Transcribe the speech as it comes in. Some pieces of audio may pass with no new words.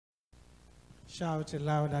Shout it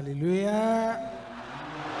loud, hallelujah.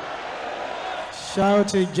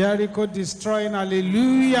 Shout a Jericho destroying,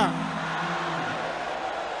 hallelujah.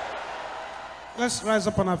 Let's rise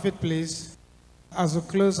up on our feet, please. As we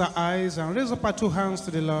close our eyes and raise up our two hands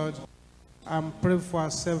to the Lord and pray for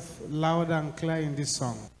ourselves loud and clear in this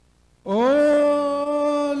song.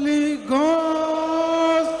 Holy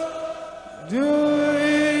Ghost, do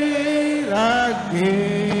it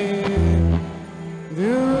again.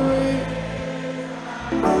 Do it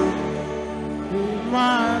in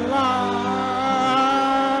my life.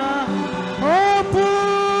 Open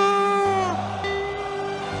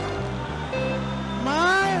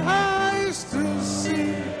my eyes to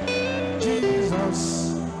see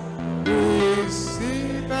Jesus who is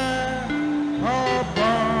seated above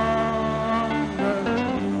the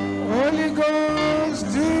Holy Ghost.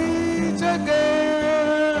 Do it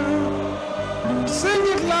again. Sing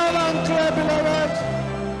it loud and clear, beloved.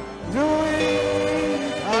 Do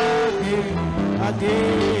it again,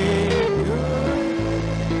 again, do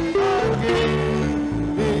it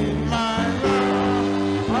again in my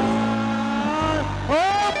life.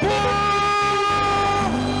 Open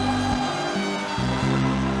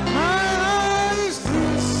my eyes to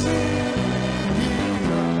see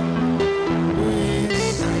Jesus who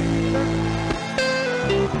is seated.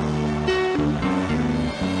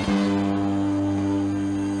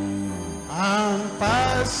 And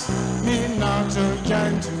pass me not to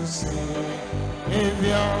gentle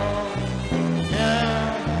Savior,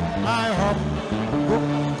 yeah, my hope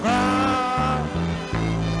will cry,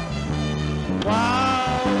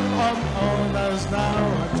 while on others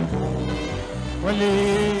now at home will do.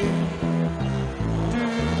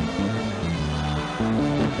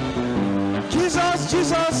 Jesus,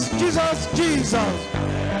 Jesus, Jesus, Jesus.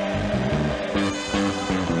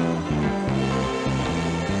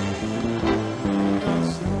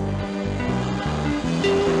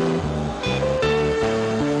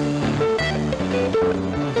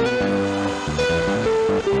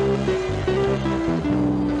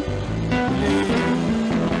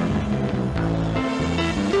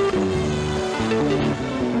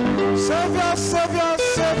 Savior, Savior,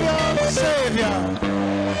 Savior, Savior.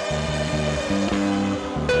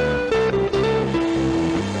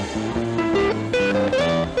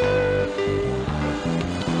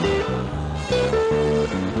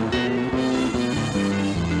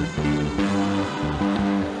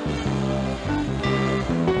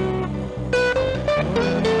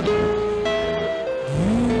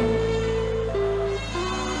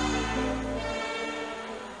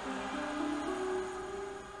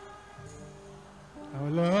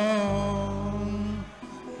 Alone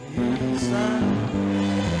is a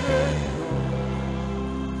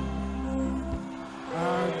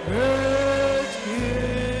great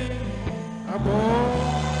King above.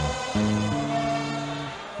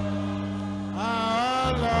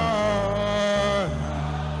 Our Lord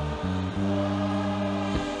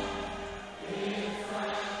is a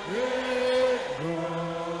great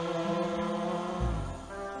God,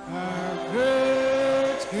 a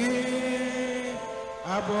great King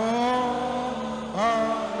above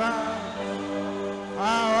all that.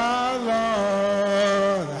 Our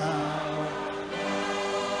Lord,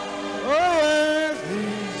 oh yes,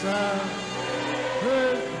 He's a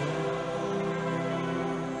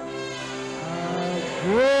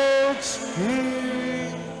great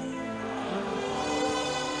King.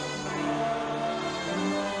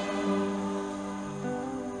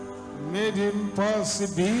 Made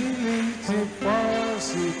impossibility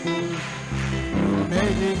possible.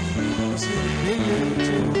 Made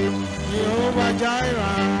impossibility. Jehovah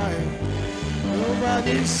Jireh, Jehovah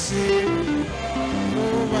Nissi,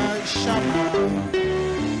 Jehovah Shammah.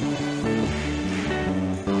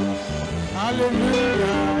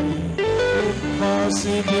 Hallelujah.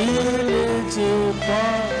 Impossibility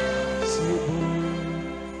possible.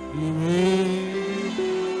 He made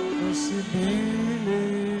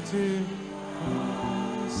possibility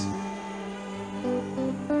possible.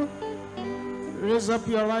 Raise up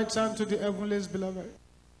your right hand to the heavenlies, beloved.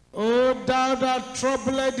 O thou that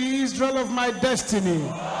troubled the Israel of my destiny,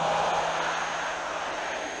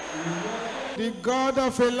 the God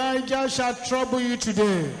of Elijah shall trouble you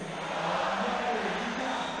today.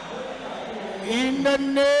 In the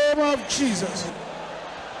name of Jesus.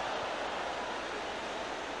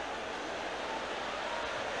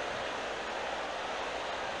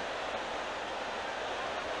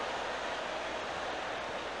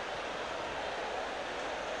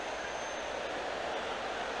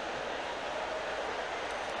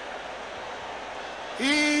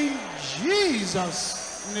 In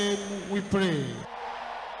Jesus' name we pray.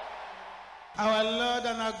 Our Lord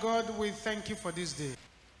and our God, we thank you for this day.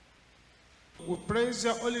 We praise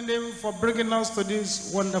your holy name for bringing us to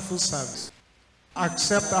this wonderful service.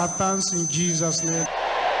 Accept our thanks in Jesus' name.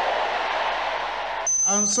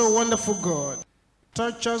 And so, wonderful God,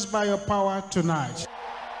 touch us by your power tonight.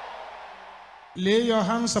 Lay your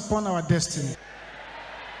hands upon our destiny.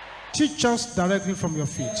 Teach us directly from your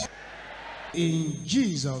feet. In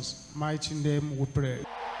Jesus' mighty name we pray.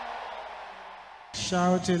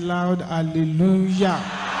 Shout a loud hallelujah.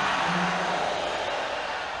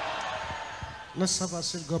 Let's have a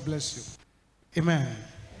seat. God bless you. Amen.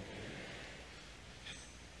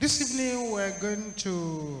 This evening we're going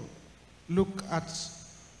to look at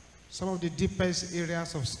some of the deepest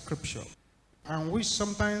areas of Scripture, and which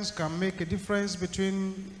sometimes can make a difference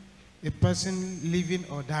between a person living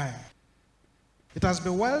or dying. It has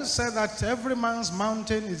been well said that every man's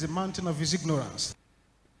mountain is the mountain of his ignorance.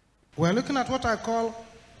 We're looking at what I call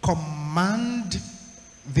command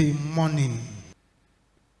the morning.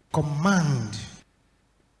 Command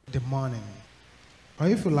the morning. Or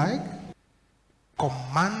if you like,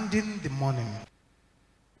 commanding the morning.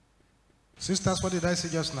 Sisters, what did I say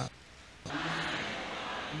just now?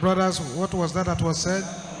 Brothers, what was that was said?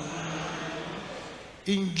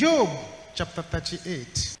 In Job chapter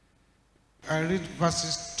 38, I read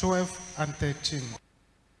verses 12 and 13.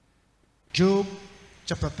 Job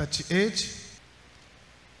chapter 38,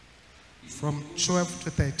 from 12 to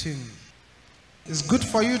 13. It's good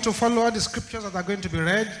for you to follow all the scriptures that are going to be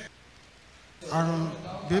read and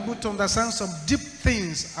be able to understand some deep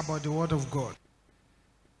things about the Word of God.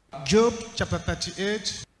 Job chapter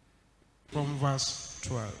 38, from verse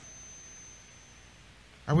 12.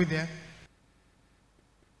 Are we there?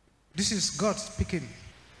 This is God speaking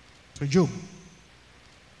to Job.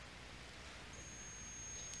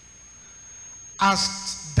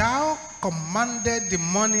 Hast thou commanded the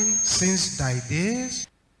morning since thy days?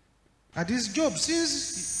 That is, Job,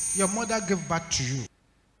 since your mother gave birth to you,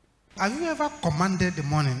 have you ever commanded the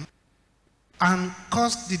morning and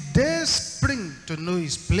caused the day spring to know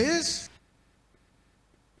his place?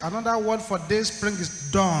 Another word for day spring is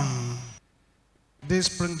dawn. Day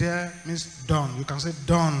spring there means dawn. You can say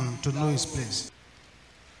dawn to know his place.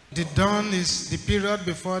 The dawn is the period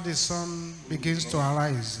before the sun begins to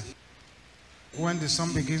arise. When the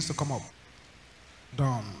sun begins to come up.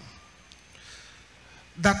 Dawn.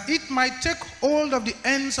 That it might take hold of the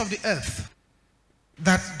ends of the earth,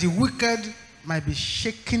 that the wicked might be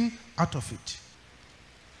shaken out of it.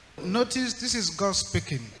 Notice this is God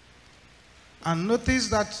speaking. And notice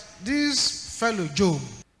that this fellow Job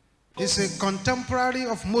is a contemporary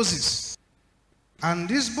of Moses. And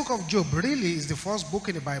this book of Job really is the first book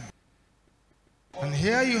in the Bible. And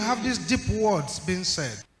here you have these deep words being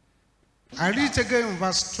said. I read it again in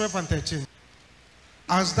verse 12 and 13.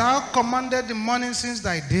 Hast thou commanded the morning since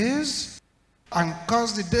thy days, and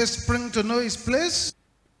caused the day spring to know his place,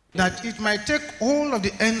 that it might take hold of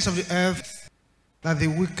the ends of the earth, that the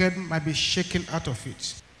wicked might be shaken out of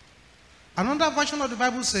it. Another version of the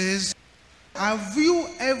Bible says, have you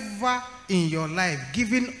ever in your life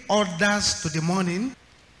given orders to the morning?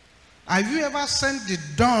 Have you ever sent the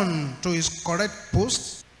dawn to his correct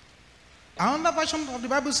post? Another version of the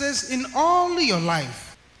Bible says, in all your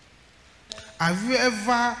life, have you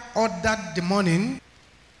ever ordered the morning,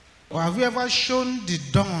 or have you ever shown the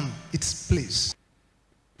dawn its place,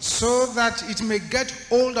 so that it may get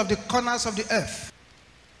hold of the corners of the earth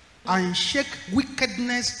and shake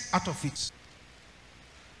wickedness out of it?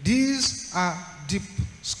 These are deep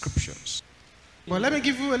scriptures. But let me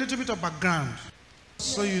give you a little bit of background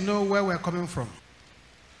so you know where we're coming from.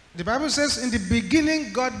 The Bible says, in the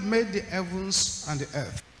beginning, God made the heavens and the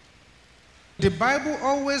earth. The Bible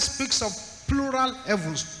always speaks of plural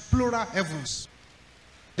heavens, plural heavens.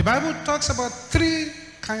 The Bible talks about three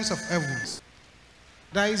kinds of heavens.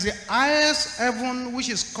 There is the highest heaven, which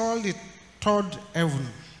is called the third heaven.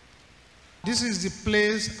 This is the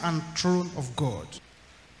place and throne of God.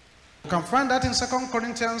 You can find that in 2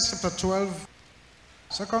 Corinthians chapter 12.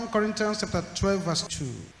 2 Corinthians chapter 12 verse 2.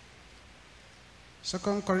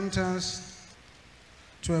 2 Corinthians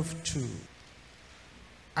 12:2.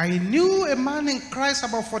 I knew a man in Christ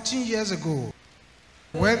about 14 years ago.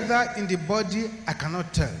 Whether in the body, I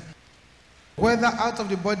cannot tell. Whether out of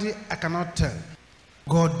the body, I cannot tell.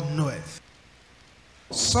 God knoweth.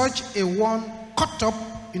 Such a one caught up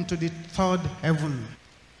into the third heaven.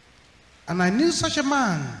 And I knew such a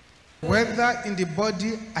man. Whether in the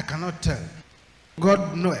body, I cannot tell.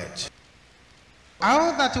 God knoweth.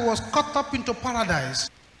 How that he was caught up into paradise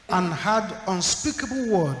and had unspeakable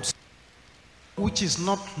words, which is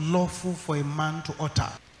not lawful for a man to utter.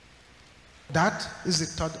 That is the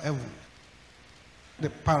third heaven. the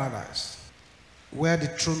paradise, where the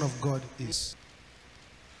throne of God is.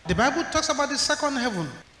 The Bible talks about the second heaven.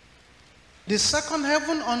 The second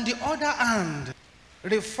heaven, on the other hand,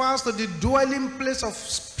 refers to the dwelling place of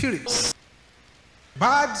spirits,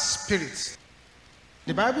 bad spirits.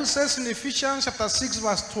 The Bible says in Ephesians chapter 6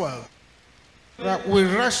 verse 12 that we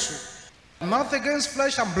wrestle not against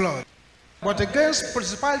flesh and blood, but against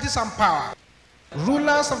principalities and power,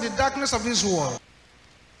 rulers of the darkness of this world,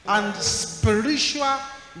 and spiritual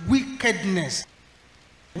wickedness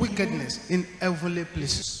in heavenly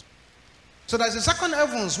places. So there's the second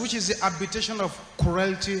heavens, which is the habitation of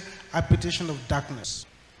cruelty, habitation of darkness.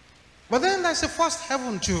 But then there's the first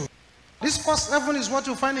heaven too. This first heaven is what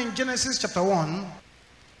you find in Genesis chapter 1.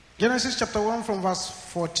 Genesis chapter 1 from verse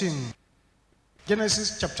 14.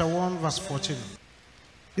 Genesis chapter 1 verse 14.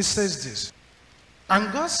 It says this.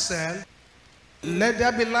 And God said, let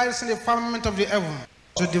there be lights in the firmament of the heaven,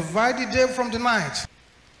 to divide the day from the night,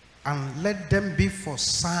 and let them be for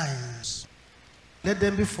signs. Let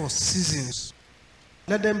them be for seasons.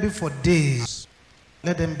 Let them be for days.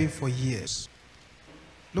 Let them be for years.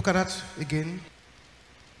 Look at that again.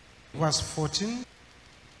 Verse 14.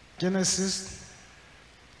 Genesis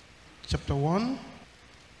chapter 1.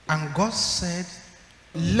 And God said,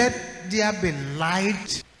 let there be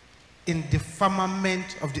light in the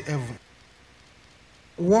firmament of the heaven.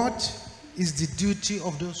 What is the duty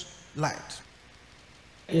of those lights?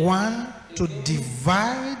 One, to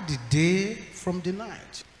divide the day from the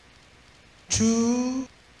night. Two,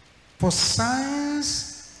 for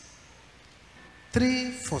signs.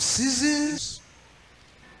 Three, for seasons.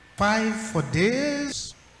 Five, for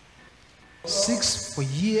days. Six, for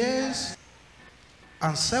years.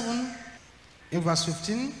 And seven, in verse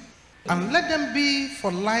 15, and let them be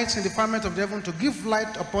for lights in the firmament of the heaven, to give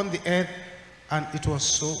light upon the earth. And it was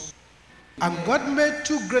so. And God made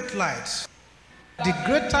two great lights, the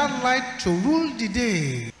greater light to rule the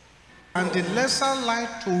day, and the lesser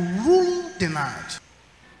light to rule the night.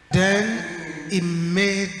 Then he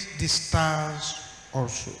made the stars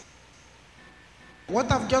also.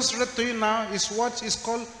 What I've just read to you now is what is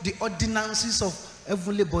called the ordinances of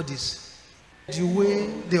heavenly bodies, the way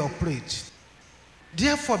they operate.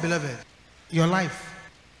 Therefore, beloved, your life,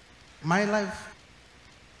 my life,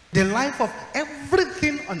 the life of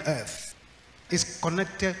everything on earth is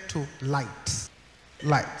connected to light.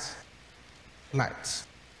 Light. Light.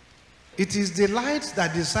 It is the light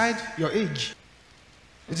that decides your age.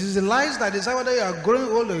 It is the light that decide whether you are growing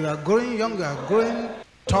old or you are growing young, you are growing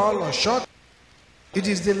tall or short. It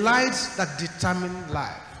is the light that determines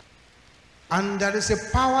life. And there is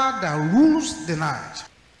a power that rules the night.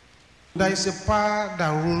 There is a power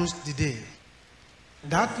that rules the day.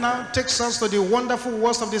 That now takes us to the wonderful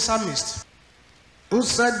words of the psalmist, who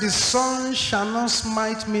said, the sun shall not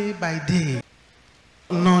smite me by day,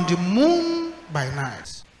 nor the moon by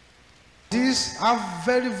night. These have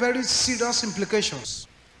very, very serious implications.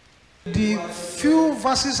 The few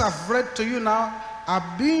verses I've read to you now are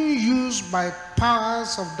being used by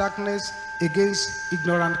powers of darkness against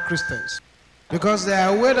ignorant Christians, because they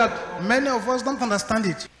are aware that many of us don't understand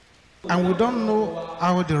it, and we don't know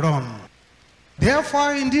how they run.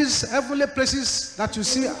 Therefore, in these heavenly places that you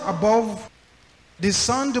see above, the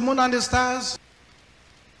sun, the moon, and the stars,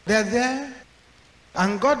 they're there,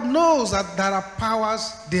 and God knows that there are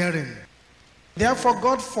powers therein. Therefore,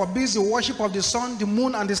 God forbids the worship of the sun, the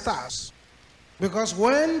moon, and the stars. Because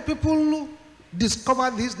when people discover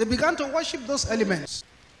this, they began to worship those elements.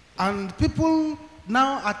 And people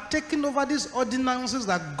now are taking over these ordinances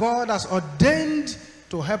that God has ordained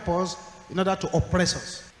to help us in order to oppress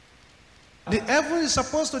us. The heaven is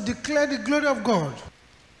supposed to declare the glory of God.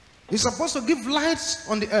 It's supposed to give light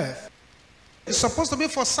on the earth. It's supposed to be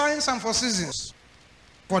for signs and for seasons,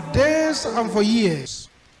 for days and for years,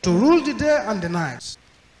 to rule the day and the night.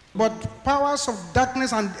 But powers of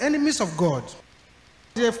darkness and enemies of God,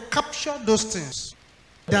 they have captured those things.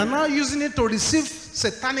 They are now using it to receive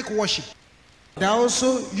satanic worship. They are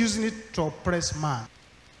also using it to oppress man.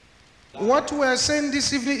 What we are saying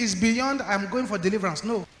this evening is beyond I'm going for deliverance.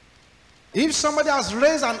 No. If somebody has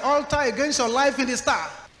raised an altar against your life in the star,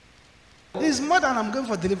 it is more than I'm going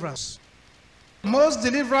for deliverance. Most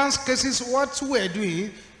deliverance cases, what we are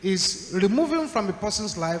doing is removing from a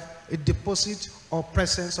person's life a deposit or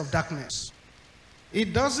presence of darkness.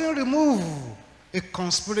 It doesn't remove a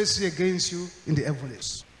conspiracy against you in the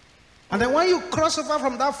heavens. And then when you cross over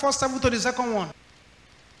from that first heaven to the second one,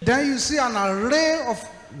 then you see an array of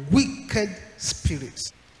wicked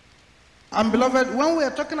spirits. And beloved, when we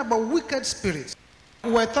are talking about wicked spirits,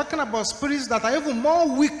 we are talking about spirits that are even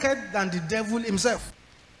more wicked than the devil himself.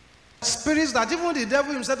 Spirits that even the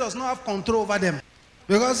devil himself does not have control over them.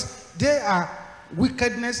 Because they are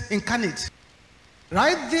wickedness incarnate.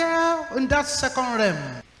 Right there in that second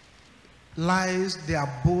realm lies the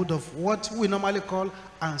abode of what we normally call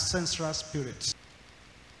ancestral spirits.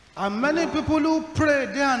 And many people who pray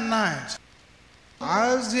day and night,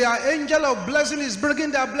 as their angel of blessing is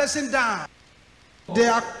bringing their blessing down, they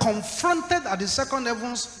are confronted at the second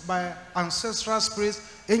heavens by ancestral spirits,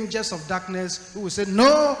 angels of darkness, who will say,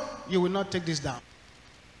 no, you will not take this down.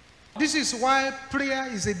 This is why prayer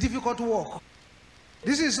is a difficult work.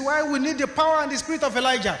 This is why we need the power and the spirit of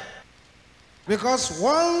Elijah. Because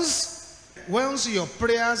once your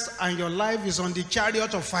prayers and your life is on the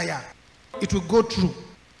chariot of fire, it will go through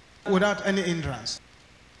without any hindrance.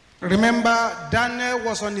 Remember, Daniel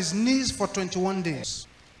was on his knees for 21 days.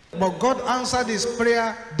 But God answered his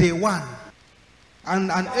prayer day one.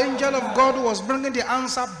 And an angel of God was bringing the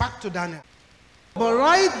answer back to Daniel. But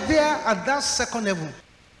right there at that second heaven,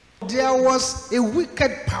 there was a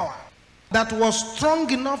wicked power that was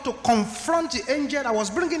strong enough to confront the angel that was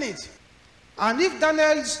bringing it. And if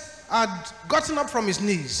Daniel had gotten up from his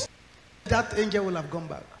knees, that angel will have gone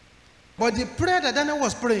back. But the prayer that Daniel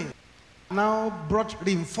was praying now brought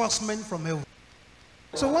reinforcement from heaven.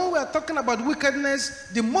 So when we are talking about wickedness,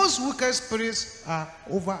 the most wicked spirits are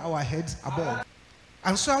over our heads above.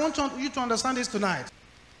 And so I want you to understand this tonight,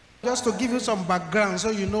 just to give you some background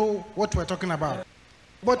so you know what we're talking about.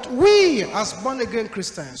 But we, as born-again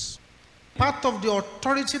Christians, part of the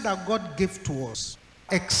authority that God gave to us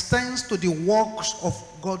extends to the works of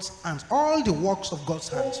God's hands, all the works of God's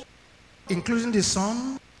hands, including the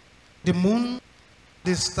sun, the moon,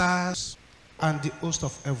 the stars, and the host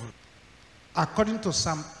of heaven. According to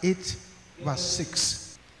Psalm 8, verse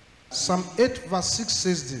 6. Psalm 8, verse 6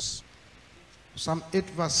 says this. Psalm 8,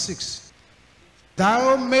 verse 6.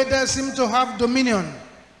 Thou madest him to have dominion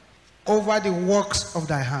over the works of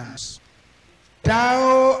thy hands.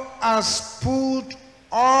 Thou hast put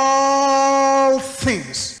all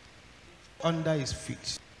things under his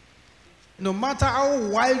feet. No matter how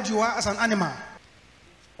wild you are as an animal,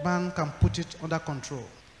 man can put it under control.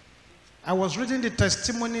 I was reading the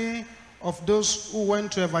testimony of those who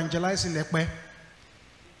went to evangelize in Ekpe.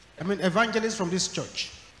 Evangelists from this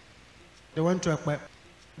church. They went to Ekpe.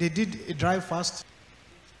 They did a dry fast,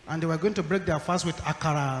 and they were going to break their fast with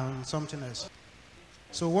akara and something else.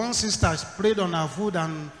 So one sister prayed on her food,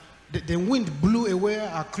 and the wind blew away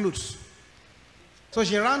her clothes. So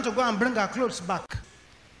she ran to go and bring her clothes back.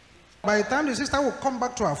 By the time the sister would come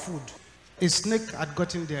back to her food, a snake had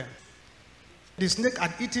gotten there. The snake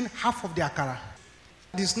had eaten half of the akara.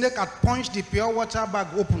 The snake had punched the pure water bag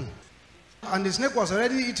open. And the snake was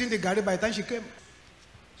already eating the garri by the time she came.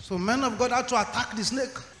 So men of God had to attack the snake,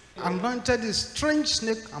 anointed the strange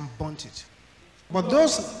snake and burnt it. But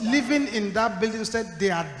those living in that building said they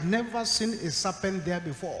had never seen a serpent there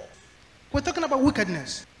before. We're talking about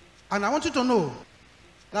wickedness. And I want you to know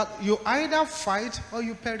that you either fight or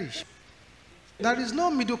you perish. There is no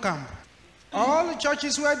middle camp. All the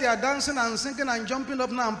churches where they are dancing and singing and jumping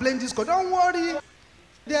up now and playing disco, don't worry.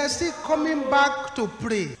 They are still coming back to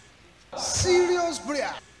pray. Serious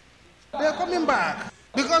prayer. They are coming back.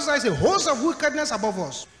 Because there is a host of wickedness above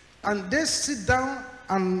us. And they sit down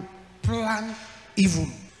and plan evil.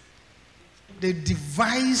 They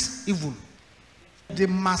devise evil. They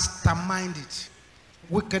mastermind it.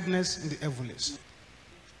 Wickedness in the heavens.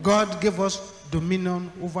 God gave us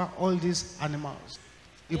dominion over all these animals.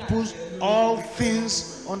 He puts all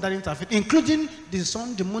things under interference, including the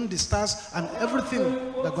sun, the moon, the stars, and everything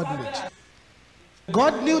that God made.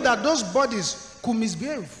 God knew that those bodies could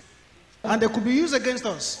misbehave, and they could be used against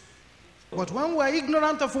us. But when we are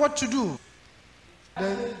ignorant of what to do,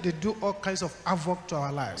 then they do all kinds of havoc to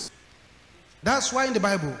our lives. That's why in the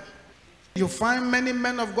Bible, you find many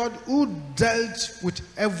men of God who dealt with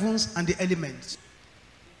heavens and the elements.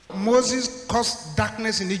 Moses caused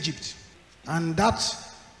darkness in Egypt, and that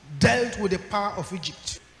dealt with the power of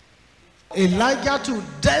Egypt. Elijah too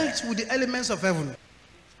dealt with the elements of heaven.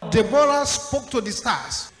 Deborah spoke to the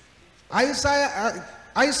stars. Isaiah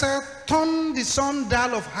turned the sun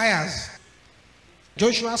dial of Hias.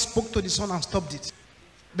 Joshua spoke to the sun and stopped it.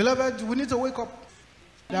 Beloved, we need to wake up.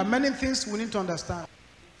 There are many things we need to understand.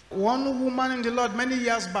 One woman in the Lord many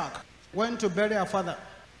years back went to bury her father.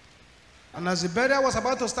 And as the burial was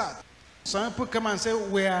about to start, some people came and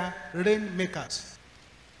said, we are rain makers.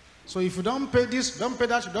 So if you don't pay this, don't pay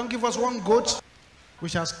that, you don't give us one goat, we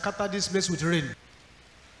shall scatter this place with rain.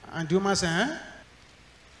 And the woman said,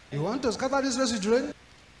 you want to scatter this place with rain?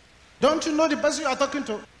 Don't you know the person you are talking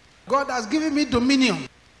to? God has given me dominion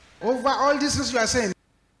over all these things you are saying.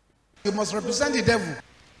 You must represent the devil.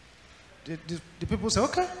 The people say,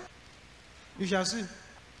 okay, you shall see.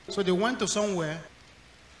 So they went to somewhere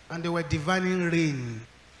and they were divining rain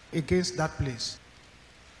against that place.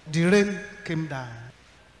 The rain came down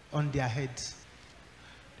on their heads.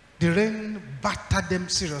 The rain battered them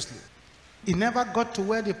seriously. It never got to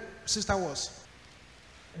where the sister was.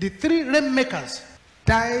 The 3 rainmakers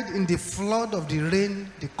died in the flood of the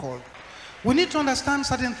rain they called. We need to understand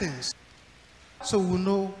certain things so we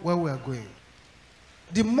know where we are going.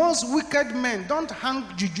 The most wicked men don't hang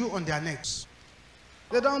juju on their necks.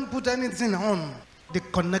 They don't put anything on. They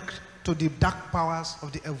connect to the dark powers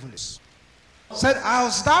of the heavens. Said,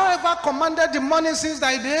 hast thou ever commanded the morning since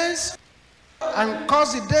thy days, and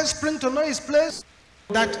caused the day spring to know his place,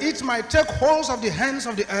 that it might take hold of the hands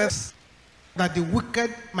of the earth, that the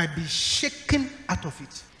wicked might be shaken out of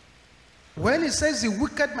it? When it says the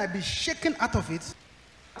wicked might be shaken out of it,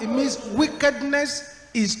 it means wickedness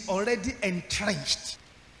is already entrenched.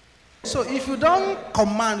 So if you don't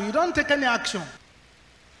command, you don't take any action,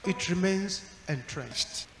 it remains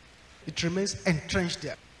entrenched. It remains entrenched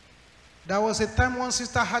there. There was a time one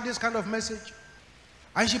sister had this kind of message,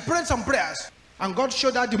 and she prayed some prayers, and God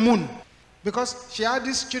showed her the moon. Because she had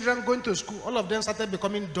these children going to school, all of them started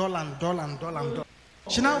becoming dull and dull and dull and dull.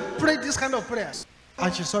 She now prayed this kind of prayers,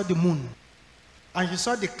 and she saw the moon. And she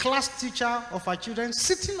saw the class teacher of her children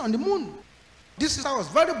sitting on the moon. This sister was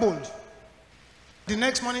very bold. The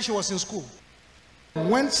next morning she was in school.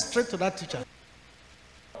 Went straight to that teacher.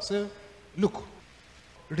 Said, look,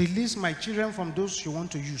 release my children from those you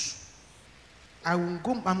want to use. I'm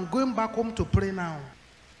going back home to pray now.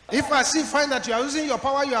 If I find that you are using your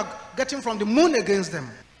power you are getting from the moon against them,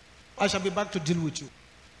 I shall be back to deal with you.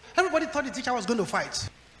 Everybody thought the teacher was going to fight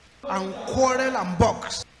and quarrel and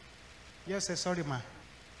box. Yes, sir, sorry, ma.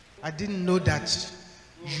 I didn't know that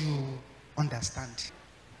you understand.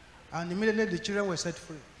 And immediately the children were set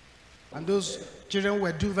free. And those children who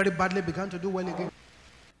were doing very badly began to do well again.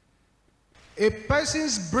 A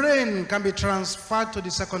person's brain can be transferred to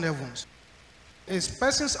the second heavens. A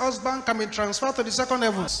person's husband can be transferred to the second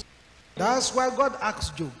heavens. That's why God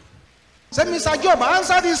asked Job. Say, Mr. Job,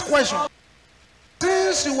 answer this question.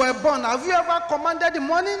 Since you were born, have you ever commanded the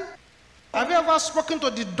morning? Have you ever spoken to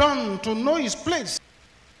the dawn to know his place?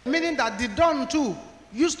 Meaning that the dawn too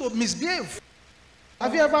used to misbehave.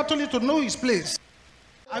 Have you ever told it to know his place?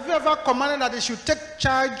 Have you ever commanded that they should take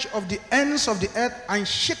charge of the ends of the earth and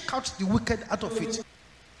shake out the wicked out of it?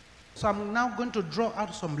 So I'm now going to draw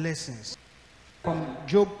out some lessons from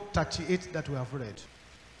Job 38 that we have read.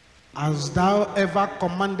 Hast thou ever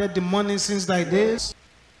commanded the morning since thy days,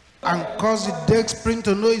 and caused the day spring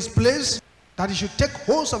to know his place, that he should take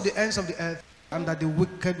hold of the ends of the earth, and that the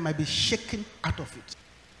wicked might be shaken out of it?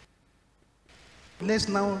 Let's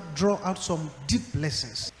now draw out some deep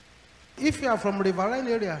lessons. If you are from Riverine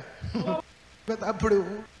area, better pray.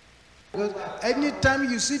 Because anytime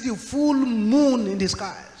you see the full moon in the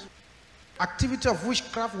skies, activity of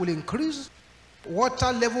witchcraft will increase,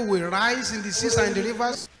 water level will rise in the seas and in the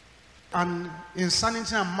rivers, and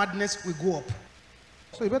insanity and madness will go up.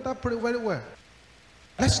 So you better pray very well.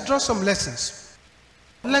 Let's draw some lessons.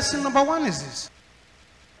 Lesson number 1 is this: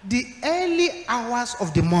 the early hours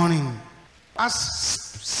of the morning has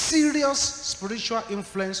serious spiritual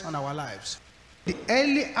influence on our lives. The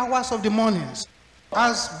early hours of the mornings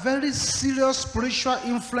has very serious spiritual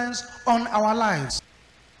influence on our lives.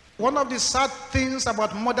 One of the sad things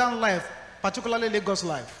about modern life, particularly Lagos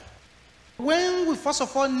life, when we first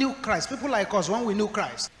of all knew Christ, people like us, when we knew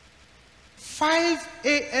Christ, 5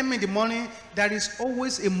 a.m. in the morning, there is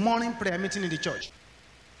always a morning prayer meeting in the church.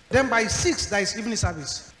 Then by 6, there is evening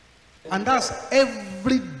service. And that's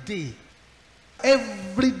every day.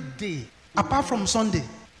 Every day. Apart from Sunday,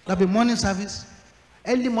 there'll be morning service,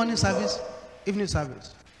 early morning service, evening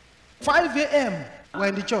service. 5 a.m. we're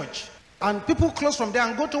in the church. And people close from there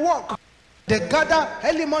and go to work. They gather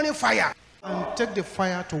early morning fire and take the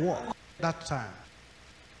fire to work that time.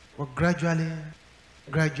 But gradually,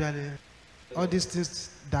 all these things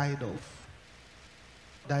died off.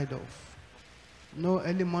 No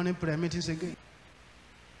early morning prayer meetings again.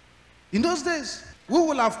 In those days, we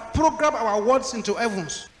will have programmed our words into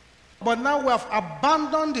heavens. But now we have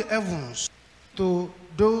abandoned the heavens to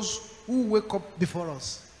those who wake up before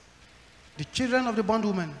us. The children of the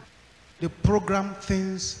bondwoman, they program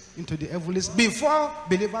things into the heavens before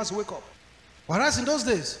believers wake up. Whereas in those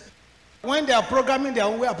days, when they are programming their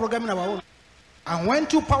own, we are programming our own. And when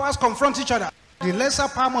two powers confront each other, the lesser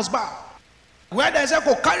power must bow. Where there is a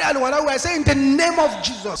carry on, we are saying in the name of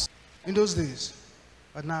Jesus in those days.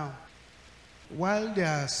 But now, while they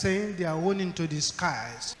are saying they are own into the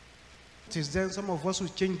skies, it is then some of us will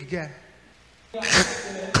change gear.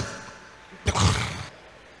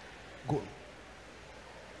 Go.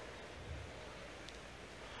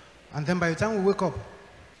 And then by the time we wake up,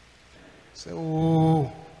 say,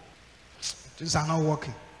 oh, things are not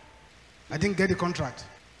working. I didn't get the contract.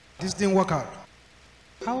 This didn't work out.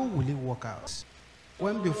 How will it work out?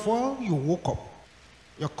 When before you woke up,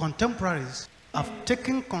 your contemporaries have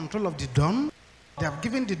taken control of the dawn. They have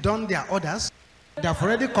given the dawn their orders. They have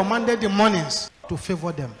already commanded the mornings to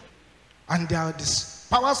favor them. And they are the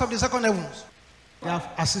powers of the second heavens. They have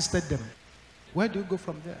assisted them. Where do you go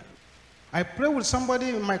from there? I prayed with somebody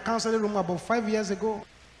in my counseling room about 5 years ago.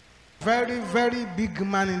 Very, very big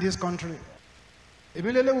man in this country.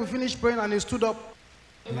 Immediately we finished praying and he stood up.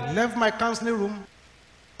 He left my counseling room.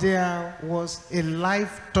 There was a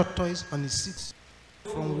live tortoise on his seat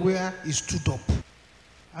from where he stood up.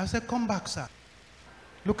 I said, come back, sir.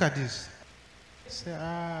 Look at this. He said,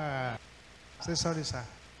 I said, sorry, sir.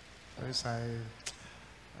 Sorry, sir.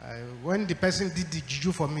 When the person did the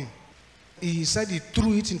juju for me, he said he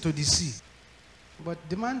threw it into the sea. But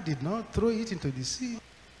the man did not throw it into the sea.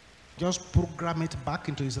 Just program it back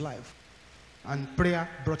into his life. And prayer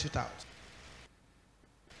brought it out.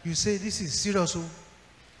 You say, this is serious.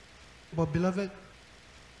 But beloved,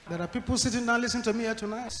 there are people sitting down listening to me here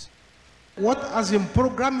tonight. What has been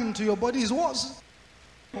programmed into your body is worse.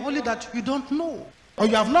 Only that you don't know. Or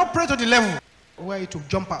you have not prayed to the level where it will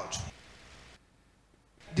jump out.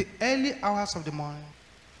 The early hours of the morning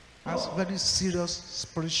has very serious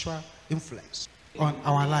spiritual influence on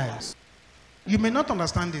our lives. You may not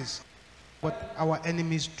understand this, but our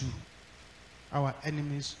enemies do. Our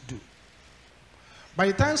enemies do. By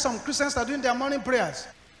the time some Christians are doing their morning prayers,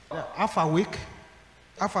 they're half awake,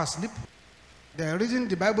 half asleep. They're reading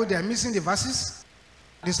the Bible, they're missing the verses.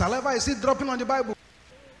 The saliva is still dropping on the Bible.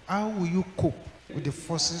 How will you cope with the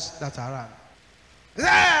forces that are around? Yeah,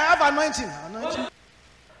 I have anointing.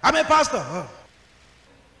 I'm a pastor. Oh.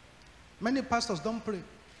 Many pastors don't pray.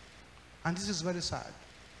 And this is very sad.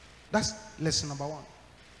 That's lesson number one.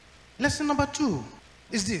 Lesson number two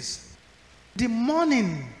is this. The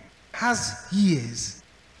morning has ears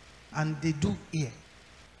and they do hear.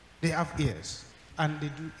 They have ears and they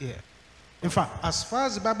do hear. In fact, as far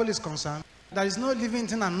as the Bible is concerned, there is no living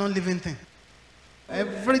thing and non-living thing.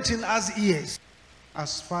 Everything has ears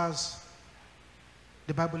as far as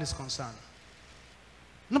the Bible is concerned.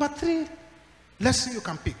 Number three lesson you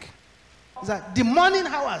can pick is that the morning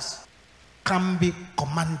hours can be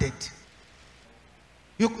commanded.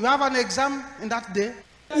 You have an exam in that day.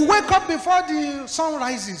 You wake up before the sun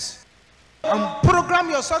rises and program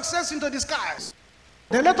your success into the skies.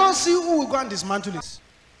 Then let us see who will go and dismantle it.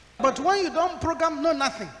 But when you don't program, no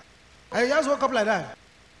nothing. I just woke up like that.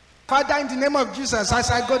 Father, in the name of Jesus, as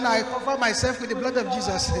I go now, I cover myself with the blood of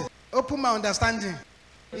Jesus. Open my understanding.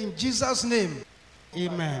 In Jesus' name,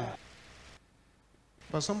 amen.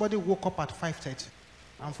 But somebody woke up at 5:30.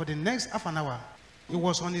 And for the next half an hour, he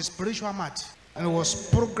was on his spiritual mat. And he was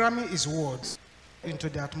programming his words into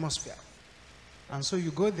the atmosphere. And so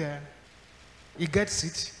you go there, you get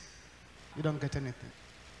it, you don't get anything.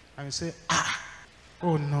 And you say,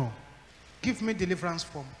 oh no, give me deliverance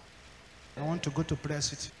form. I want to go to prayer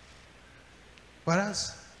city.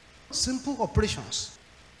 Whereas simple operations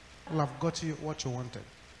will have got you what you wanted.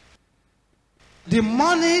 The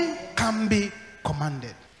morning can be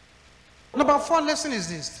commanded. Number four lesson is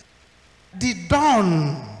this. The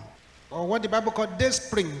dawn, or what the Bible calls day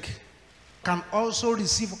spring, can also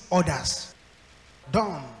receive orders.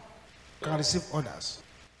 Dawn can receive orders.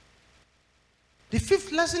 The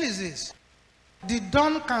fifth lesson is this. The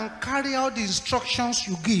dawn can carry out the instructions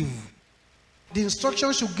you give. The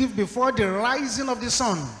instructions you give before the rising of the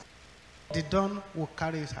sun, the dawn will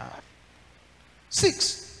carry it out.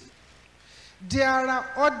 6. There are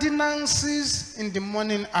ordinances in the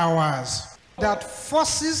morning hours that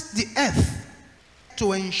forces the earth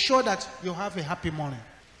to ensure that you have a happy morning.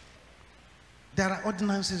 There are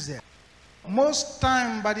ordinances there. Most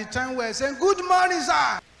time, by the time we're saying, good morning,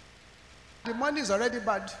 sir, the morning is already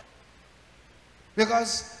bad.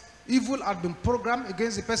 Because evil had been programmed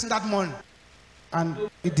against the person that morning. And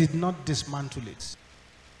it did not dismantle it.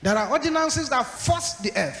 There are ordinances that force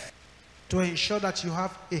the earth to ensure that you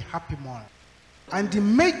have a happy morning. And the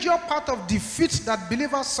major part of defeat that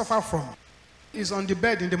believers suffer from is on the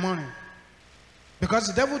bed in the morning. Because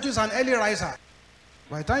the devil is an early riser.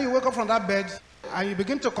 By the time you wake up from that bed and you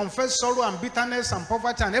begin to confess sorrow and bitterness and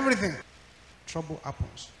poverty and everything, trouble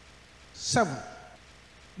happens. 7.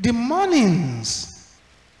 The mornings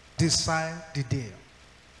decide the day.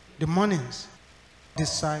 The mornings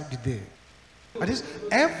decide the day. That is,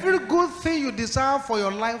 every good thing you desire for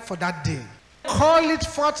your life for that day, call it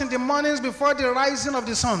forth in the mornings before the rising of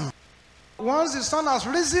the sun. Once the sun has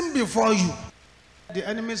risen before you, the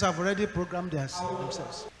enemies have already programmed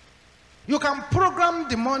themselves. You can program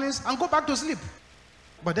the mornings and go back to sleep.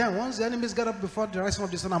 But then once the enemies get up before the rising of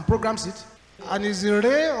the sun and programs it, and it's the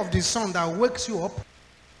ray of the sun that wakes you up,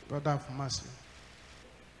 God have mercy.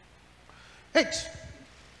 8.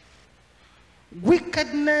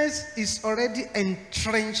 Wickedness is already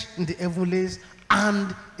entrenched in the heavens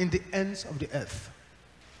and in the ends of the earth.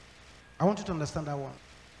 I want you to understand that one.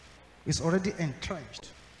 It's already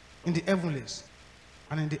entrenched in the heavens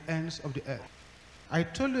and in the ends of the earth. I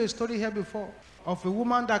told you a story here before of a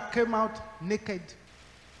woman that came out naked,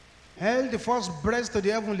 held the first breast to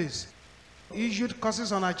the heavens, issued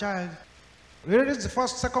curses on her child, raised the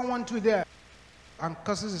second one to there, and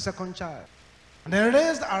curses the second child, and then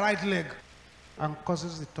raised her right leg and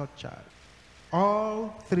curses the third child.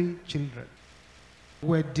 All 3 children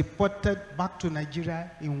were deported back to Nigeria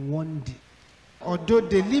in one day. Although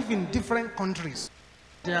they live in different countries,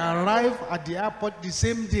 they arrive at the airport the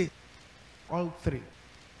same day. All 3.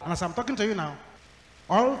 And as I'm talking to you now,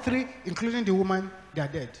 all 3, including the woman, they are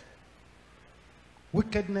dead.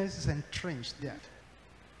 Wickedness is entrenched there.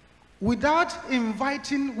 Without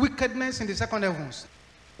inviting wickedness in the second heavens,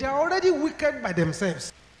 they are already wicked by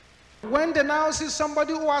themselves. When they now see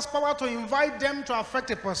somebody who has power to invite them to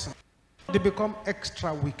affect a person, they become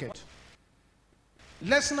extra wicked.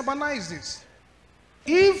 Lesson number 9 is this.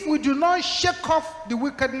 If we do not shake off the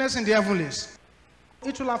wickedness in the heavens,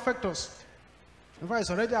 it will affect us. In fact,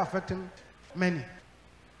 it's already affecting many.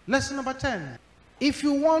 Lesson number 10. If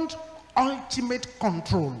you want ultimate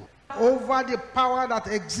control over the power that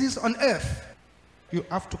exists on earth, you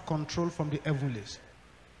have to control from the heavens.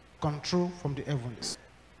 Control from the heavens.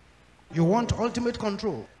 You want ultimate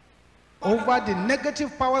control over the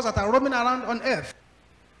negative powers that are roaming around on earth,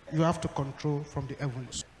 you have to control from the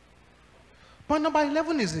heavens. Point number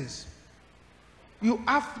 11 is this. You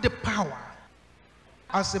have the power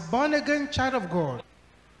as a born-again child of God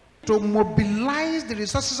to mobilize the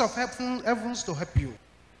resources of heavens to help you.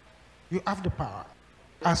 You have the power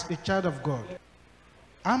as a child of God.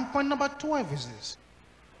 And point number 12 is this.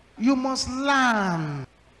 You must learn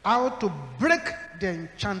how to break the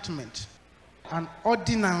enchantment and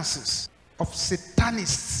ordinances of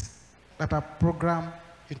Satanists that are programmed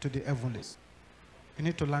into the heavens. You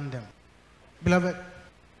need to learn them. Beloved,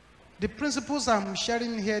 the principles I'm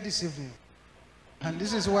sharing here this evening, and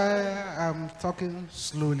this is why I'm talking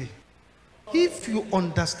slowly. If you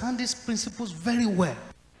understand these principles very well,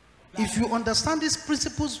 if you understand these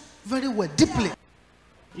principles very well, deeply,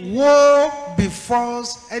 woe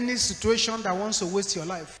befalls any situation that wants to waste your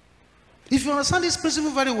life. If you understand this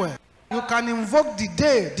principle very well, you can invoke the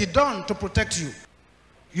day, the dawn to protect you.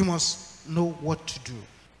 You must know what to do.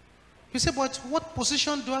 You say, but what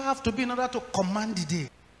position do I have to be in order to command the day?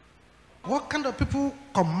 What kind of people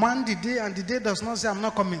command the day and the day does not say, I'm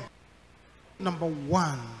not coming? Number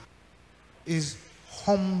 1 is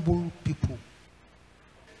humble people.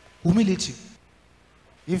 Humility.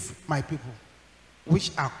 If my people,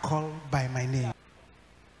 which are called by my name,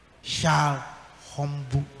 shall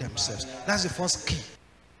humble themselves. That's the first key.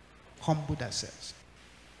 Humble themselves.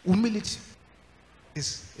 Humility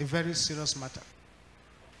is a very serious matter.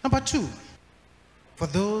 Number 2, for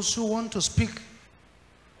those who want to speak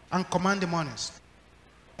and command the mornings,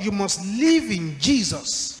 you must live in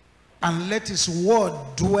Jesus and let his word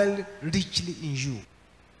dwell richly in you.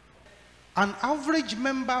 An average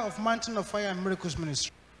member of Mountain of Fire and Miracles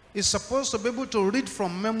Ministry is supposed to be able to read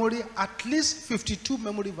from memory at least 52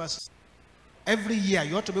 memory verses. Every year,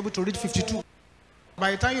 you ought to be able to read 52.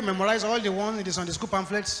 By the time you memorize all the ones in the Sunday school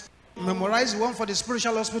pamphlets, memorize the one for the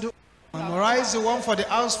spiritual hospital, memorize the one for the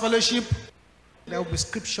house fellowship, there will be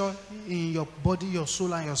scripture in your body, your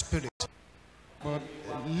soul, and your spirit. But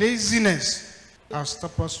laziness has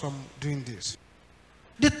stopped us from doing this.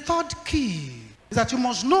 The third key is that you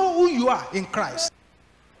must know who you are in Christ.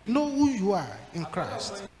 Know who you are in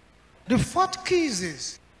Christ. The fourth key is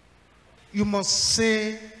this. You must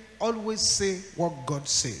always say what God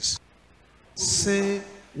says. Say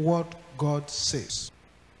what God says.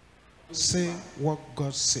 Say what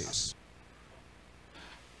God says.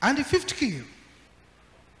 And the fifth key,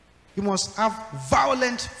 you must have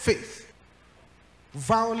violent faith.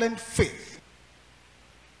 Violent faith.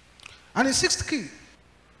 And the sixth key,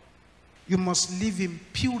 you must live in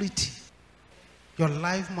purity. Your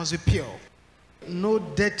life must be pure. No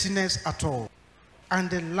dirtiness at all. And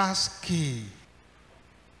the last key,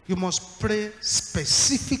 you must pray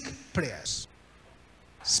specific prayers.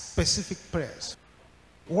 Specific prayers.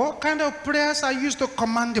 What kind of prayers are used to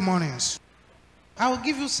command the mornings? I'll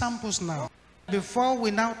give you samples now, before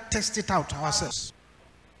we now test it out ourselves.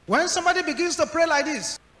 When somebody begins to pray like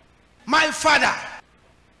this, my Father,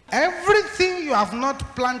 everything you have not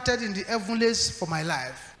planted in the heavenlies for my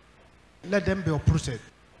life, let them be uprooted.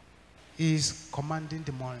 He is commanding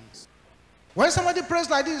the mornings. When somebody prays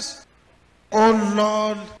like this, oh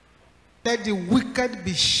Lord, let the wicked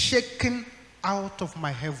be shaken out of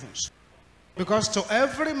my heavens. Because to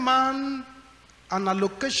every man, an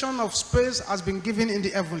allocation of space has been given in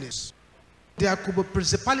the heavenlies. There could be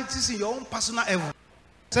principalities in your own personal heaven.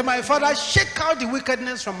 Say, my Father, shake out the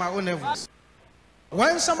wickedness from my own heavens.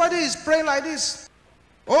 When somebody is praying like this,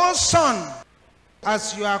 oh son,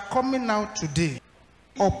 as you are coming out today,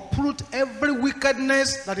 uproot every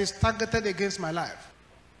wickedness that is targeted against my life.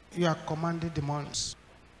 You are commanding demons.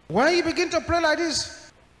 When you begin to pray like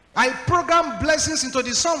this, I program blessings into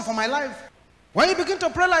the sun for my life. When you begin to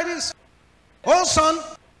pray like this, oh son,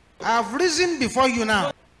 I have risen before you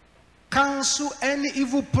now. Cancel any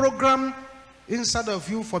evil program inside of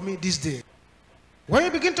you for me this day. When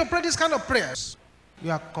you begin to pray this kind of prayers, you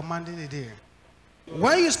are commanding the day.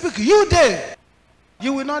 When you speak, you day,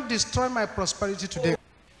 you will not destroy my prosperity today.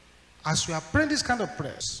 As you are praying this kind of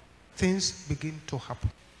prayers, things begin to happen.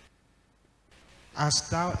 Hast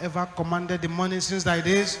thou ever commanded the morning since thy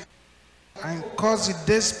days, and caused the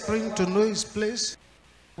day spring to know its place,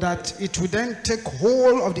 that it will then take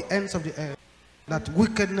hold of the ends of the earth, that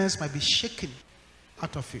wickedness might be shaken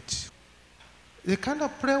out of it. The kind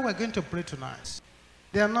of prayer we're going to pray tonight,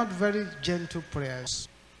 they are not very gentle prayers.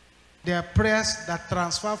 They are prayers that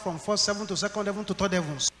transfer from first heaven to second heaven to third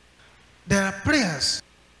heavens. There are prayers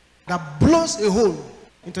that blows a hole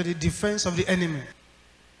into the defense of the enemy,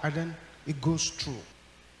 and then it goes through.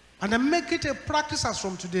 And then make it a practice as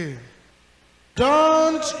from today.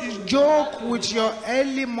 Don't joke with your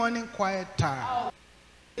early morning quiet time.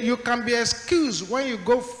 You can be excused when you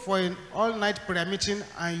go for an all-night prayer meeting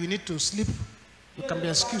and you need to sleep. You can be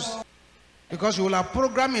excused because you will have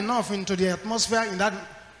programmed enough into the atmosphere in that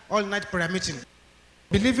all-night prayer meeting,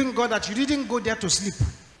 believing God that you didn't go there to sleep.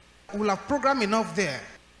 You will have programmed enough there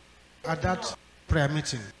at that prayer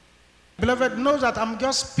meeting. Beloved, know that I'm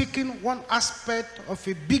just speaking one aspect of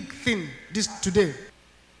a big thing today.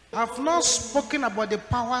 I've not spoken about the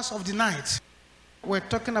powers of the night. We're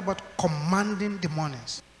talking about commanding the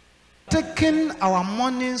mornings. Taking our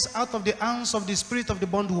mornings out of the hands of the spirit of the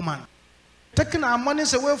bondwoman. Taking our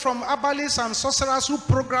mornings away from herbalists and sorcerers who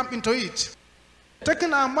program into it.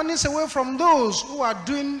 Taking our mornings away from those who are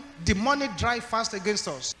doing demonic dry fast against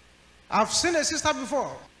us. I've seen a sister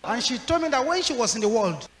before, and she told me that when she was in the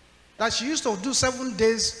world, that she used to do 7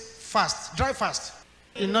 days fast, dry fast,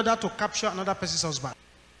 in order to capture another person's husband.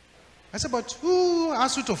 I said, but who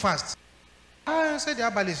asked you to fast? I said, the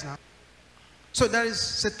herbalists now. So there is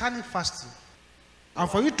satanic fasting. And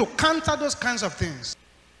for you to counter those kinds of things,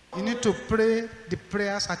 you need to pray the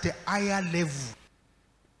prayers at a higher level.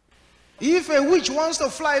 If a witch wants to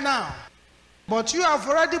fly now, but you have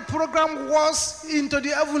already programmed wars into the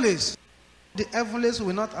heavenlies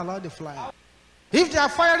will not allow the flying. If they are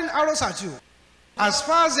firing arrows at you, as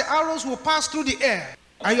far as the arrows will pass through the air,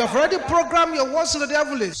 and you have already programmed your wars into the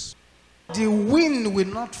heavenlies, the wind will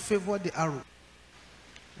not favor the arrow.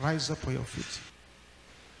 Rise up on your feet.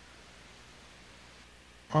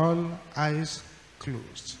 All eyes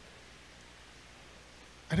closed.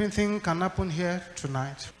 Anything can happen here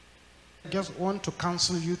tonight. I just want to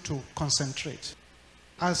counsel you to concentrate.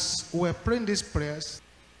 As we're praying these prayers,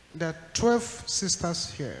 there are 12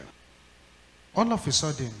 sisters here. All of a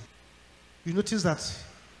sudden, you notice that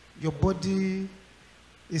your body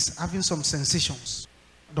is having some sensations.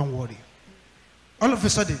 Don't worry. All of a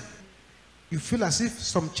sudden, you feel as if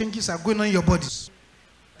some changes are going on in your bodies.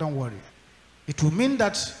 Don't worry. It will mean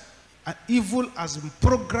that an evil has been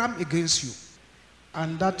programmed against you,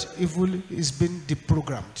 and that evil is being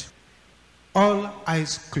deprogrammed. All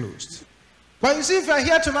eyes closed. But you see, if you are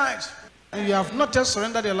here tonight and you have not just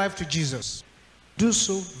surrendered your life to Jesus, do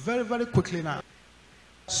so very, very quickly now,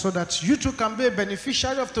 so that you too can be a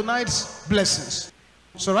beneficiary of tonight's blessings.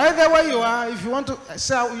 So right there where you are, if you want to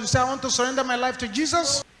say, I want to surrender my life to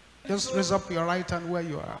Jesus, just raise up your right hand where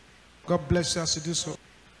you are. God bless you as you do so.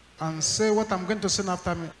 And say what I'm going to say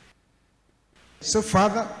after me. Say,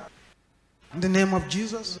 Father, in the name of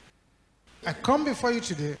Jesus, I come before you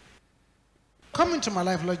today. Come into my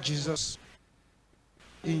life, Lord Jesus.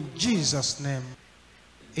 In Jesus' name,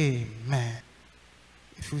 amen.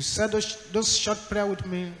 If you said those short prayer with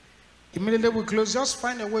me, immediately we close. Just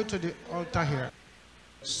find a way to the altar here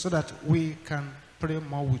so that we can pray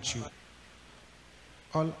more with you.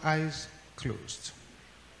 All eyes closed.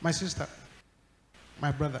 My sister,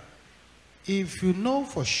 my brother, if you know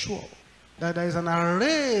for sure that there is an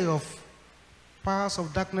array of powers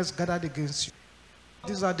of darkness gathered against you,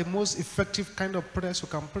 these are the most effective kind of prayers you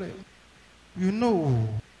can pray. you know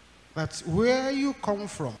that where you come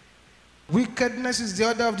from, wickedness is the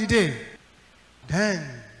order of the day,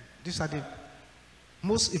 then these are the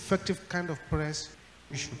most effective kind of prayers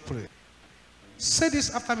you should pray. Say this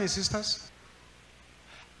after me, sisters.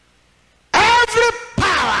 Every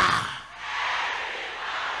power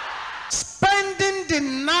spending the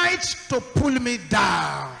night to pull me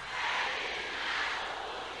down.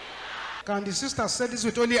 Can the sister say this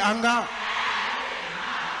with only anger?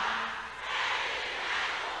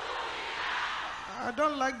 I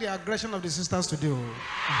don't like the aggression of the sisters today.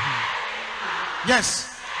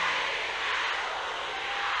 Yes.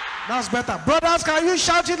 That's better. Brothers, can you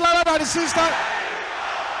shout it louder than the sister?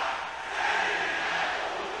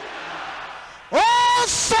 Oh,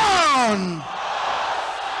 son!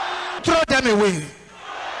 Throw them away.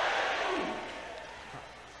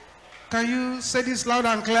 Can you say this loud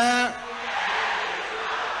and clear?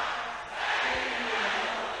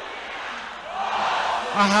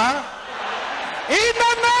 In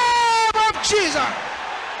the name of Jesus,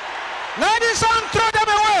 let the son throw them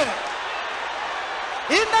away.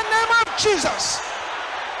 In the name of Jesus.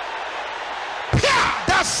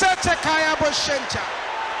 That's it. Kaya boshenta.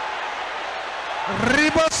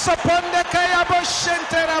 Ribo soponde kaya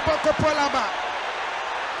boshente rabokopolaba.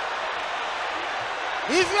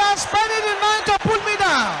 If you are spending the night to pull me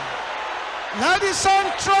down, let the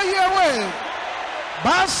sun throw you away.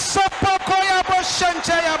 Basopokoya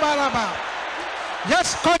boshente yabalaba.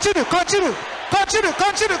 Yes, continue.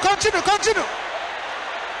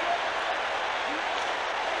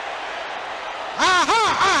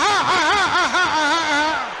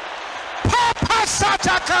 Papa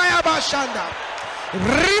Satakaya Bashanda.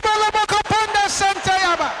 Ribalabakapanda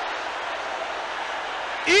Santayaba.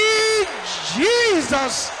 In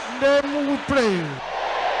Jesus' name we pray.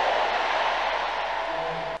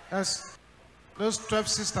 Yes, those 12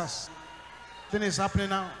 sisters. Thing is happening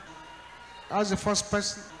now. That's the first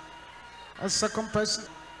person. That's the second person.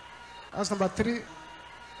 That's number 3.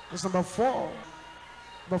 That's number 4.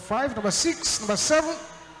 Number 5, number 6, number 7,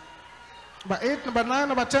 number 8, number 9,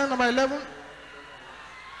 number 10, number 11,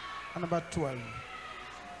 and number 12.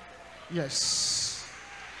 Yes.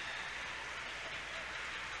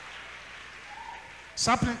 It's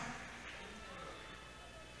happening.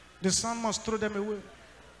 The sun must throw them away.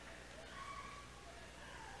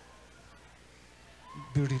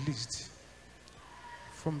 Be released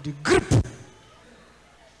from the grip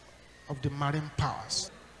of the marine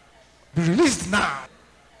powers. Be released now.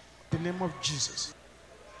 In the name of Jesus.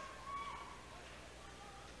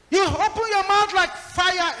 You open your mouth like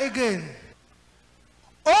fire again.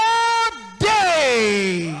 All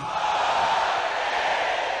day.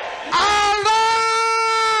 Arise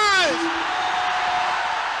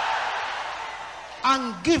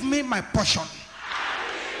and give me my portion.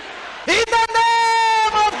 In the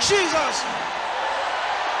name of Jesus.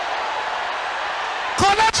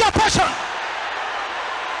 Collect your portion.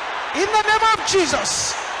 In the name of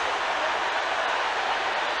Jesus.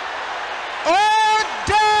 Oh,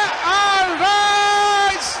 day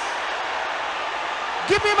arise.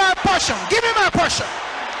 Give me my portion. Give me my portion.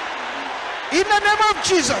 In the name of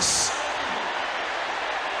Jesus.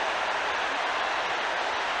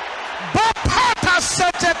 Bapata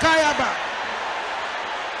sete kayaba.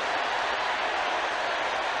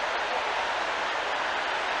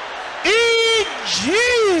 In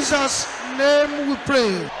Jesus' name we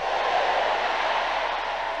pray.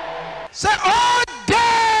 Say, oh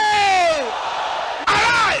day,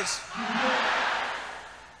 arise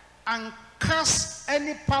and curse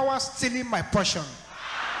any power stealing my portion.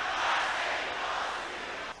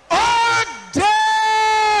 Oh day,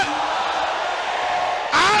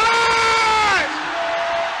 arise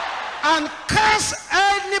and curse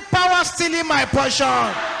any power stealing my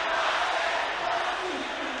portion.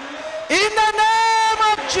 In the name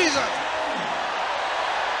of Jesus.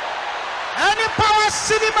 Any power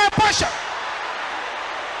stealing my portion,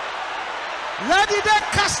 let it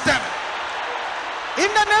cast them. In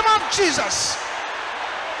the name of Jesus.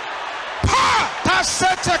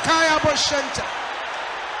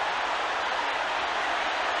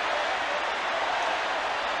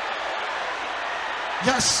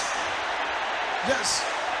 Yes. Yes.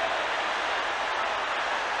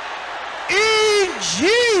 In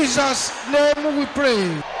Jesus' name we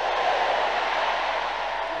pray.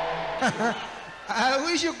 I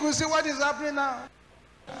wish you could see what is happening now.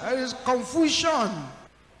 There is confusion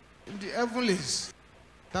in the heavens.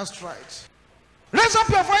 That's right. Raise up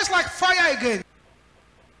your voice like fire again.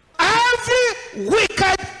 Every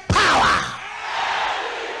wicked power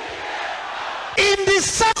in the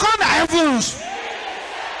second heavens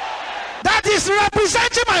that is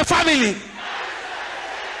representing my family,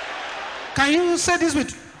 Can you say this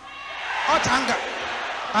with hot anger?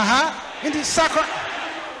 In the sacrament.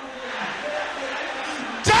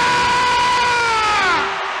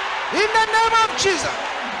 In the name of Jesus.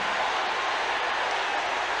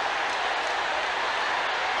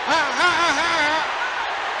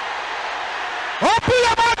 Open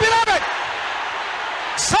your mouth, beloved.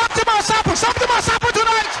 Something must happen. Something must happen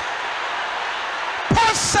tonight.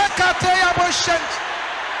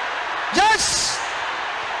 Yes.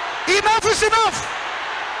 Enough is enough.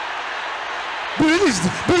 Be released.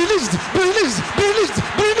 Be released. Be released. Be released.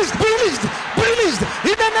 Be released. Be released. Be released.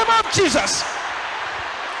 In the name of Jesus.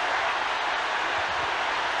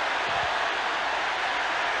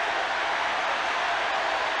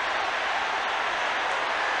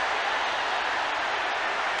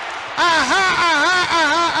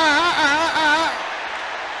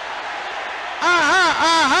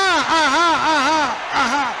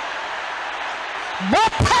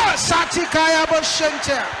 Mopa satikaya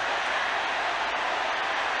boshente.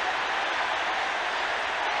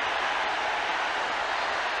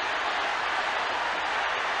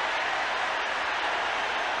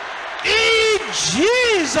 In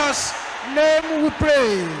Jesus' name we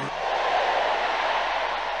pray.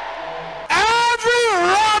 Every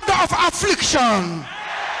rod of affliction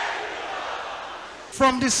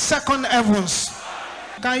from the second heavens.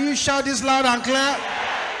 Can you shout this loud and clear?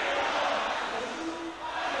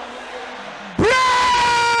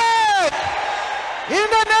 Break! In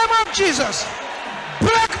the name of Jesus.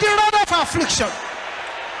 Break the rod of affliction.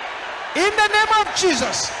 In the name of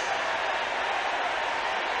Jesus.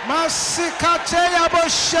 Masikate yabo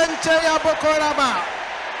shente yabo koraba.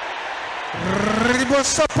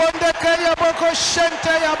 Ribosoponde ke yabo ko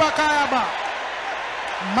shente yabakayaba.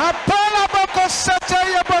 Mapala boko sete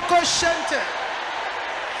yabo ko shente.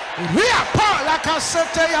 Ria pa la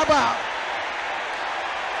kasete yaba.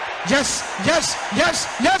 Yes, yes, yes,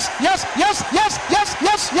 yes, yes, yes, yes, yes,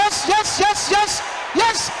 yes, yes, yes, yes, yes,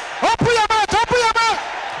 yes. Open your mouth, open your mouth.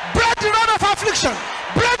 Break the rod of affliction.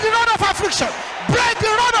 Break the rod of affliction. Break the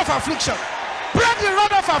rod of affliction. Break the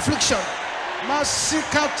rod of affliction.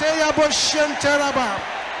 Masikateya boshenteraba.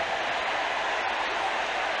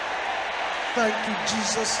 Thank you,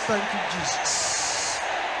 Jesus. Thank you, Jesus.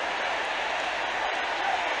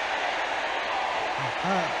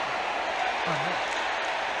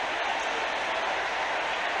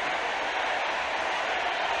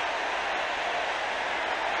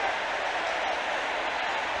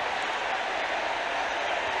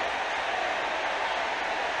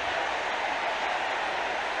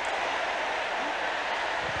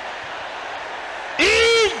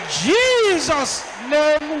 In Jesus'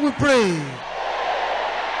 name we pray.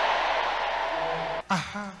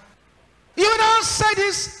 You now say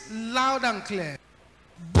this loud and clear.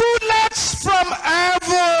 Bullets from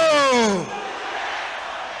heaven.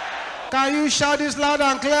 Can you shout this loud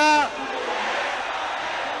and clear?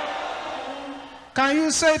 Can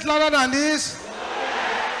you say it louder than this?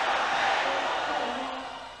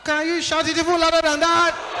 Can you shout it even louder than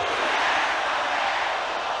that?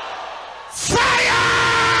 Fire!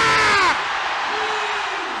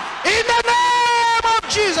 In the name of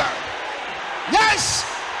Jesus. Yes.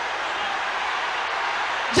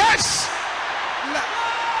 Yes.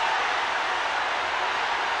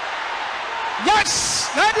 Yes.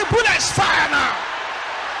 Let the bullets fire now.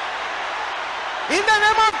 In the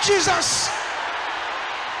name of Jesus.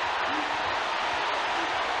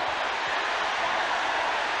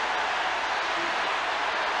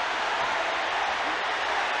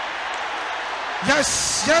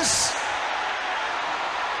 Yes, yes.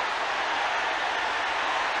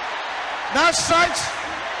 That's right.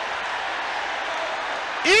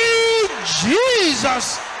 In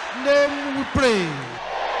Jesus' name we pray.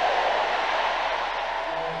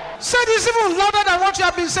 Say this even louder than what you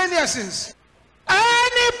have been saying here since.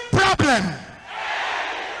 Any problem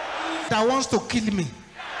that wants to kill me,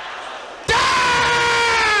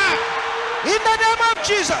 die! In the name of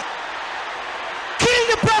Jesus. Kill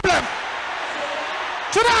the problem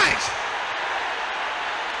tonight.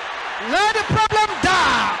 Let the problem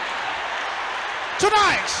die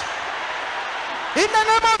tonight. In the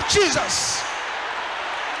name of Jesus.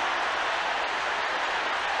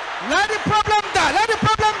 Let the problem die. Let the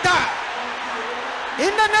problem die.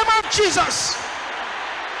 In the name of Jesus.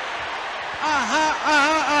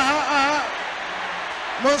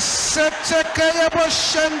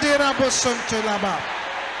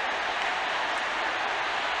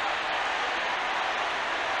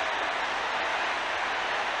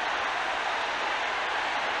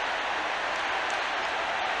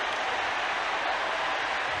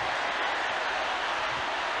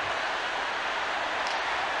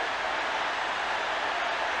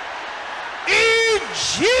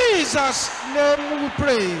 Jesus' name we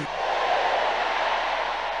pray.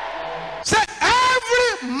 Say,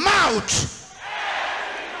 every mouth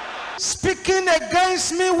speaking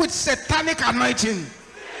against me with satanic anointing.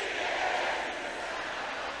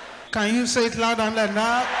 Can you say it loud and loud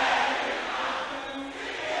now?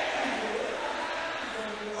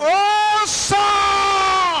 Oh,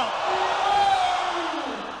 son!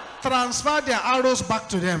 Transfer their arrows back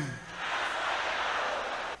to them.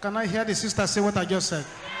 Can I hear the sister say what I just said?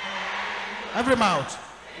 Every mouth.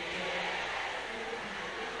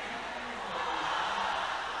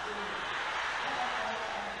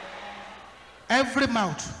 Every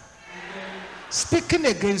mouth speaking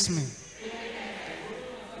against me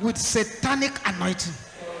with satanic anointing.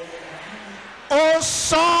 Oh,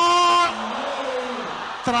 son,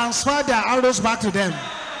 transfer their arrows back to them.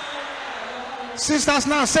 Sisters,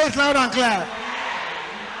 now say it loud and clear.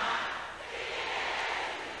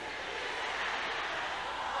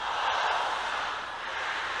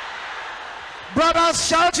 Brothers,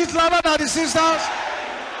 shout it louder than the sisters.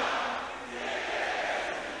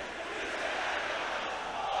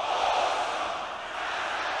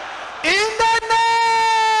 In the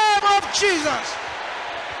name of Jesus.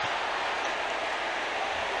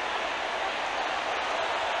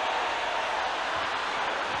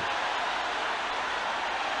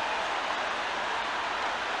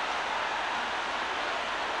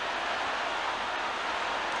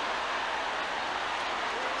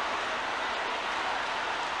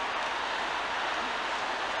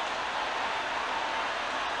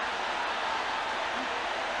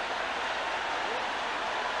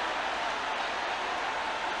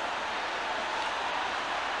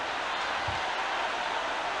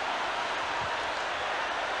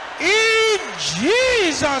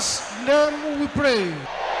 Jesus' name we pray.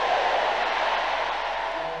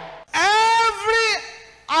 Every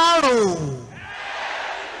arrow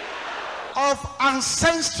of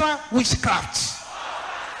ancestral witchcraft.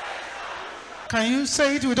 Can you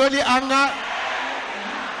say it with only anger?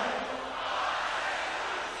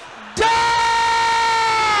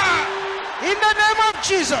 Die in the name of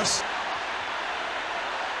Jesus.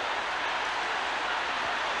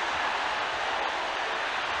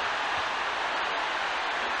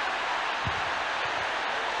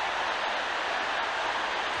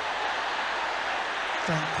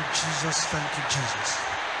 Thank you, Jesus. Thank you, Jesus.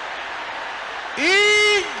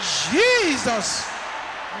 In Jesus'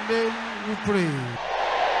 name we pray.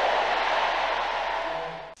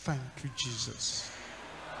 Thank you, Jesus.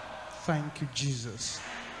 Thank you, Jesus.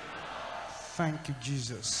 Thank you,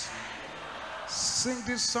 Jesus. Sing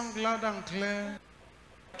this song loud and clear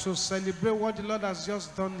to celebrate what the Lord has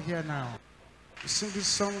just done here now. Sing this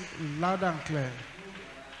song loud and clear.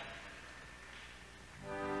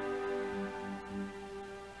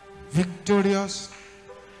 Victorious,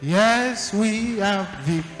 yes, we are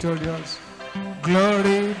victorious.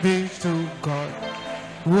 Glory be to God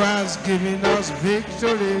who has given us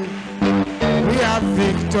victory. We are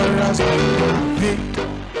victorious. We are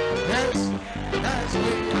victorious. Yes, yes,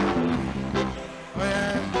 we are. Oh,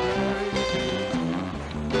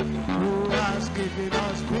 yes, who has given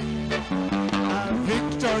us victory.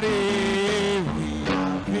 We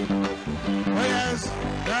are victorious. Oh, yes,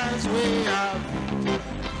 yes, we are victorious.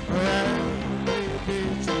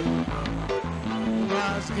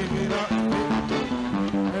 Has given us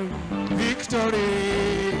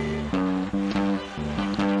victory.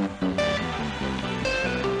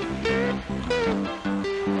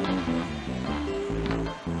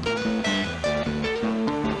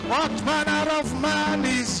 What manner of man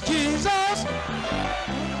is Jesus?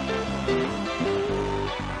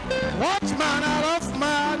 What manner of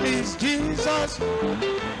man is Jesus?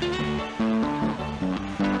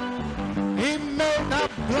 He made the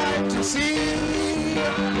blind to see.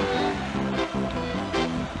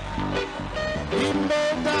 He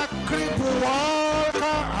made the cripple walk.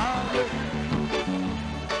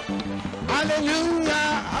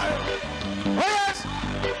 Hallelujah. Oh yes.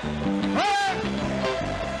 Oh.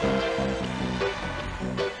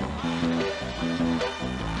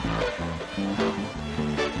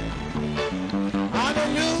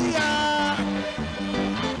 Hallelujah.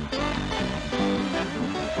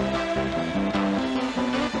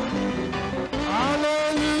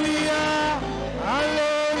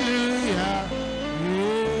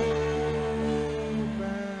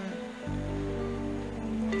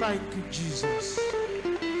 Thank you, Jesus.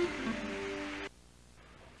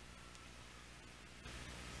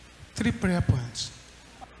 Three prayer points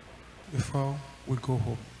before we go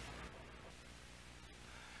home.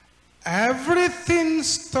 Everything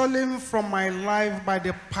stolen from my life by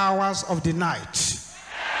the powers of the night.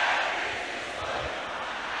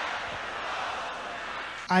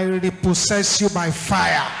 I repossess you by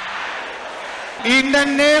fire. In the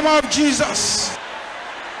name of Jesus.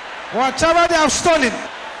 Whatever they have stolen,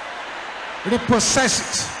 repossess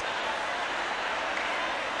it.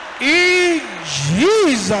 In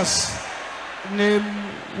Jesus' name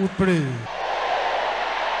we pray.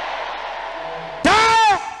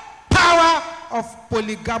 The power of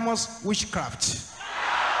polygamous witchcraft.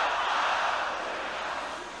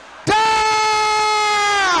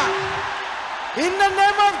 In the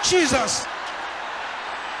name of Jesus.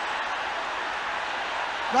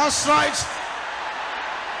 That's right.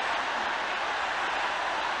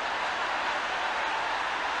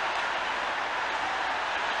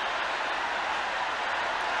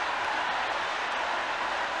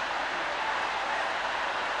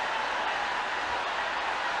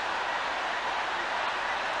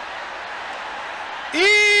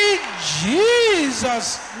 In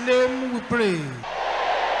Jesus' name we pray.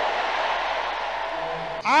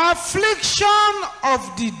 Affliction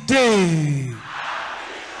of the day.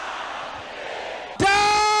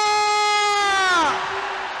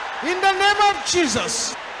 In the name of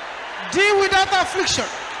Jesus, deal with that affliction.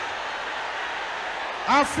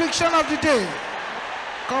 Affliction of the day.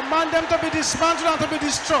 Command them to be dismantled and to be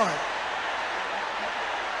destroyed.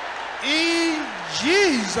 In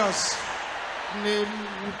Jesus' name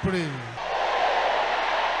we pray.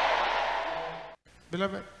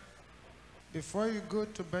 Beloved, before you go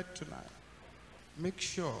to bed tonight, make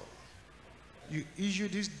sure you issue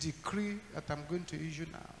this decree that I'm going to issue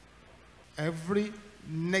now. Every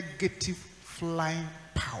negative flying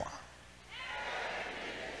power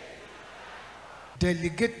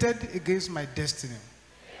delegated against my destiny.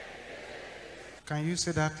 Can you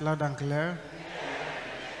say that loud and clear?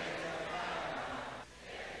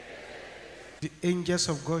 The angels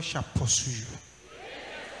of God shall pursue you.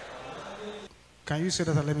 Can you say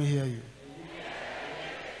that and let me hear you?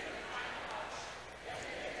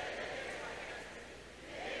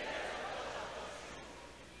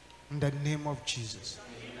 In the name of Jesus.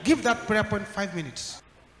 Give that prayer point 5 minutes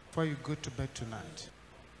before you go to bed tonight.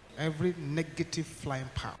 Every negative flying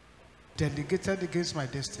power delegated against my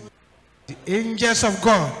destiny, the angels of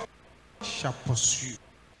God shall pursue.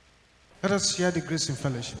 Let us share the grace in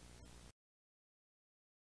fellowship.